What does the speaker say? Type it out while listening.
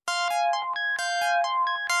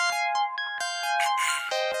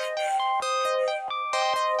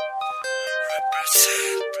Son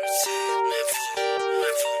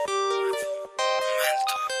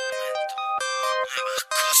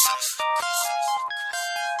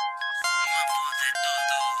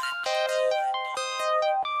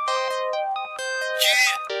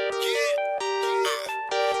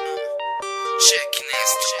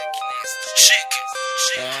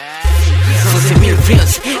 100.000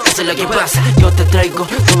 friends, eso es lo que pasa. Yo te traigo,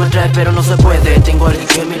 tú me traes pero no se puede. Tengo a alguien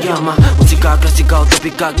que me llama, música clásica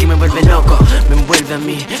utópica que me vuelve loco. Me envuelve a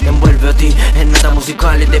mí, me envuelve a ti. En notas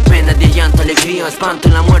musicales de pena, de llanto, alegría, espanto.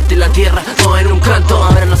 En la muerte y la tierra, todo en un canto.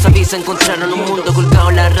 Ahora nos avisa encontrar en un mundo colgado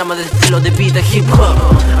en la rama del estilo de vida hip hop.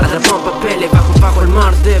 Atrapamos papeles bajo el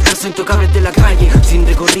mar de versos intocables de la calle. Sin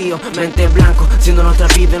recorrido, mente en blanco, siendo nuestra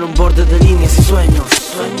vida en un borde de líneas y sueños.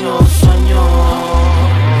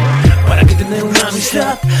 ¿Para qué tener una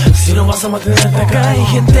amistad si no vas a mantenerte acá? Hay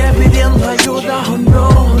gente pidiendo ayuda, oh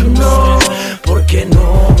no, no. Porque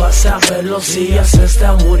no vas a verlo si ya se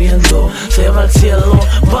está muriendo. Se va al cielo,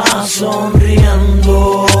 va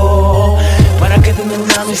sonriendo. ¿Para qué tener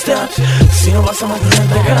una amistad si no vas a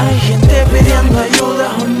mantenerte acá? Hay gente pidiendo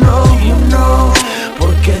ayuda, oh no, no.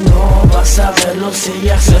 Porque no vas a verlo si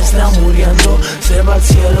ya se está muriendo. Se va al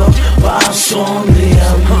cielo, va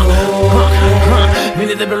sonriendo.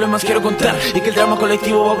 Miles de problemas quiero contar y que el drama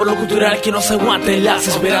colectivo va por lo cultural. Que no se aguanten las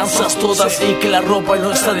esperanzas todas y que la ropa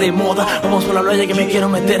no está de moda. Vamos por la playa que me quiero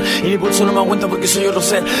meter y mi pulso no me aguanta porque soy otro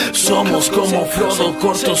ser. Somos como Frodo,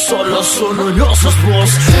 cortos, solos, orgullosos vos.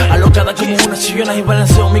 Alocada como una chillona y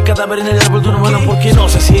balanceo mi cadáver en el árbol de una mano. Porque no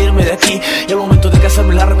sé si irme de aquí y al momento de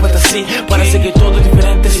casarme la respuesta es sí. Parece que todo es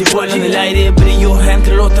diferente si vuelo en el aire. Brillo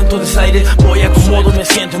entre los tantos desaires. Voy acomodo, me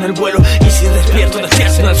siento en el vuelo y si despierto en el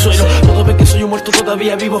suelo. Todos ven que soy un muerto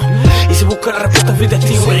todavía vivo y si busco la respuesta fui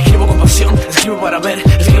testigo. Escribo con pasión, escribo para ver.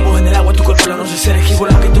 Escribo en el agua, en tu cuerpo la no sé ser. Escribo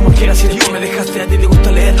lo que tú me quieras y de me dejaste. A ti te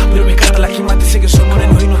gusta leer, pero mi cara la quemaste. Sé que soy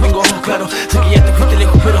moreno y no tengo ojos claros. Sé que ya te fuiste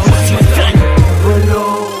lejos, pero aún así me extraño.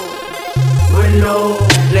 Vuelo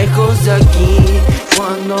lejos de aquí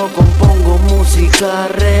cuando compongo música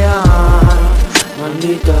real.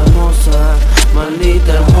 Maldita hermosa,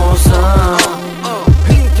 maldita hermosa.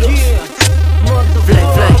 Fly,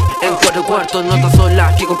 en 4 cuartos, notas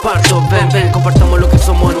solas que comparto. Ven, compartamos lo que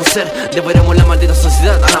somos en un ser. Devoremos la maldita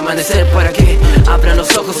sociedad al amanecer. Para que abran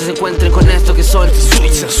los ojos y se encuentren con esto que son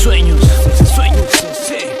sueños.